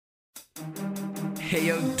Hey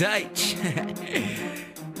yo, Deitch.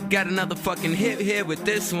 Got another fucking hit here with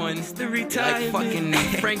this one. It's the retirement. Like fucking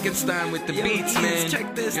Frankenstein with the beats, man.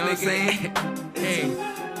 Check this, you know what I'm saying? Hey.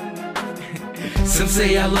 Some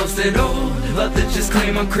say I lost it all, others just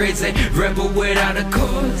claim I'm crazy. Rebel without a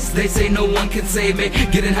cause, they say no one can save me.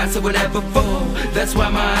 Getting high so I never fall, that's why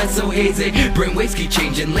my eyes so hazy. Brainwaves keep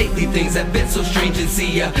changing, lately things have been so strange and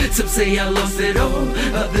see ya. Some say I lost it all,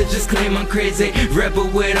 others just claim I'm crazy. Rebel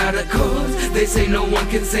without a cause, they say no one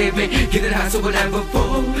can save me. Getting high so I never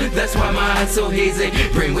fall, that's why my eyes so hazy.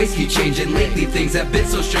 Brainwaves keep changing, lately things have been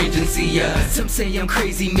so strange and see ya. Some say I'm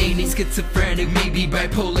crazy, manic, schizophrenic, maybe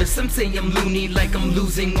bipolar. Some say I'm loony, like I'm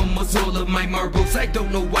losing almost all of my marbles. I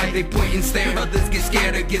don't know why they point and stare. Others get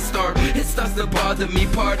scared or get startled. It starts to bother me.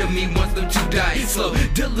 Part of me wants them to die slow.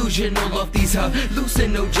 Delusional off these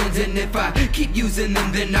hallucinogens, and if I keep using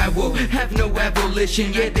them, then I will have no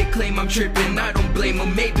abolition. Yeah, they claim I'm tripping. I don't blame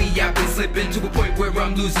them. Maybe I've been slipping to a point where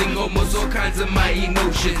I'm losing almost all kinds of my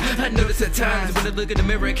emotions. I notice at times when I look in the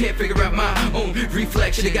mirror, I can't figure out my own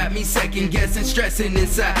reflection. It got me second guessing, stressing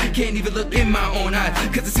inside. Can't even look in my own eyes,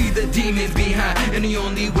 cause I see the demons behind. And the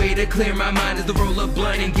only way to clear my mind is to roll a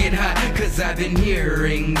blunt and get high. Cause I've been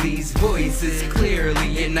hearing these voices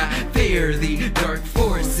clearly, and I fear the dark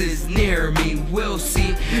forces near me. We'll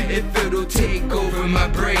see if it'll take over my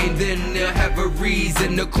brain, then they'll have a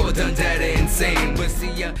reason to call Dada insane. But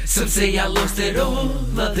see ya, some say I lost it all,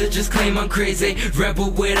 others just claim I'm crazy.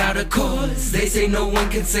 Rebel without a cause, they say no one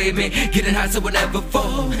can save me. Getting high so I never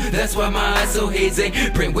fall, that's why my eyes so hazy.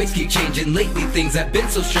 Brainwaves keep changing, lately things have been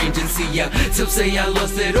so strange and see ya. Some say I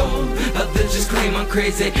lost it all, others just claim I'm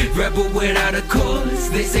crazy. Rebel without a cause,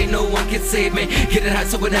 they say no one can save me. Getting high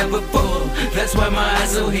so I never fall, that's why my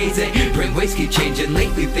eyes so hazy. Brainwaves keep changing,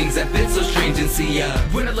 lately things have been so strange and see ya.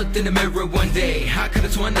 When I looked in the mirror one day, I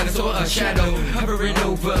could've sworn that I saw a shadow hovering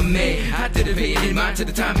over me. I didn't pay any mind to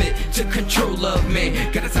the time it took control of me.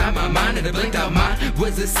 Got inside my mind and I blinked out mine.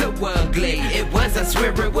 Was it so ugly? It was, I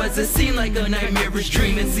swear it was a scene like a nightmarish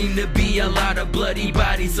dream. It seemed to be a lot of bloody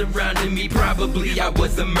bodies surrounding me. Probably I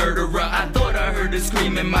was a murderer. I thought I heard a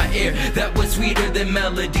scream in my ear that was sweeter than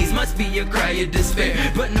melodies. Must be a cry of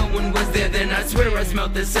despair, but no one was there. Then I swear I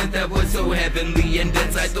smelled the scent that was so heavenly and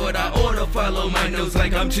dense. I thought I ought to follow my nose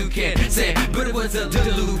like I'm toucan sand, but it was a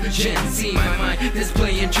delusion. See my mind is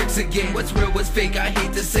playing tricks again. What's real, what's fake, I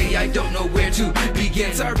hate to say. I don't know where to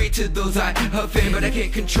begin. Sorry to those I offend, but I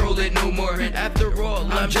can't control it no more. And after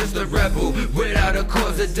all, I'm just a rebel without a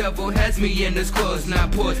cause. The devil has me in his claws. Now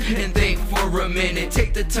pause and think for a minute.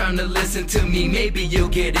 Take the time to listen to me, maybe you'll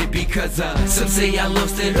get it. Because some say I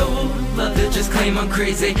lost it all, others just claim I'm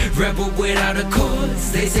crazy. Rebel without a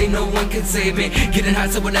cause, they say no one can save me. Getting high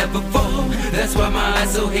so I never fall, that's why my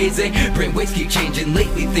eyes so hazy. Brainwaves keep changing,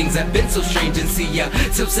 lately things have been so strange and see ya.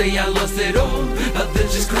 Some say I lost it all,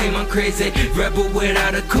 others just claim I'm crazy. Rebel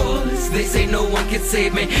without a cause, they say no one can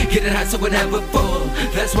save me. Getting high so I never fall,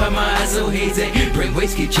 that's why my eyes so hazy.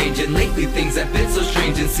 Brainwaves keep changing, lately things have been so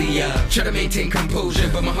strange and see ya. Try to maintain composure,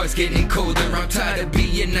 but my heart's getting colder. I'm tired of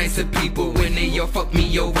being nice to people when they all fuck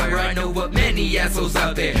me over. I know what many assholes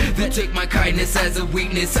out there that take my kindness as a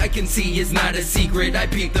weakness. I can see it's not a secret, I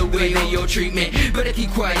peep the way they all treat me. But I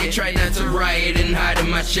keep quiet, try not to riot and hide in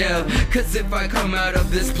my shell. Cause if I come out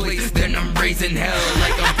of this place, then I'm raising hell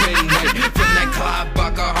like I'm Pinhead from that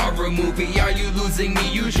Clockbuster horror movie. Are you losing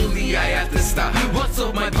me? Usually I have to stop. What's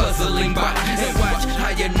up my puzzling box and watch how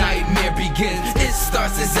your nightmare begins. It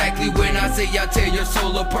starts exactly when I say I'll tear your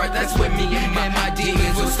soul apart. That's when me and my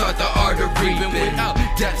demons will start the art of reaping. Without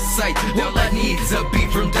death sight, all I need is a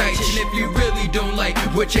beat from Deitch. And if you really don't like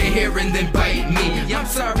what you're hearing, then bite me. I'm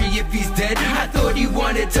sorry if he's dead, I thought he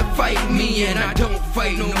wanted to fight me. And I don't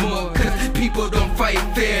fight no more, cause people don't fight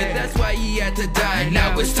fair. That's why he had to die,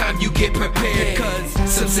 now it's time you get prepared.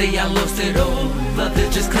 Cause some say I lost it all,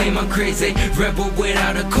 others just claim I'm crazy. Rebel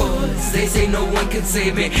without a cause, they say no one can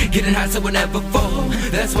save me. Getting high so I never fall,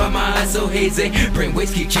 that's why my eyes so hazy.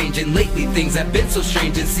 Brainwaves keep changing, lately things have been so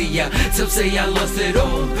strange and see ya. Some say I lost it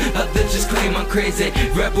all, others just claim I'm crazy.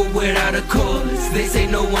 Rebel without a cause, they say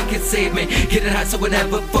no one can save me. Getting high so I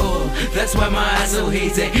never fall, that's why my eyes so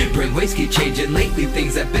hazy. Brainwaves keep changing, lately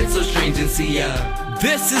things have been so strange and see ya.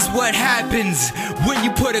 This is what happens when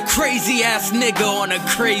you put a crazy ass nigga on a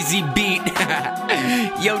crazy beat.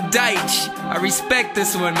 Yo, Deitch, I respect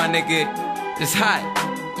this one, my nigga. It's hot.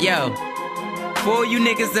 Yo, for all you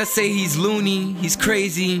niggas that say he's loony, he's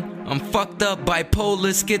crazy, I'm fucked up,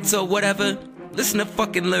 bipolar, schizo, whatever, listen to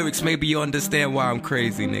fucking lyrics, maybe you understand why I'm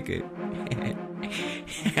crazy, nigga.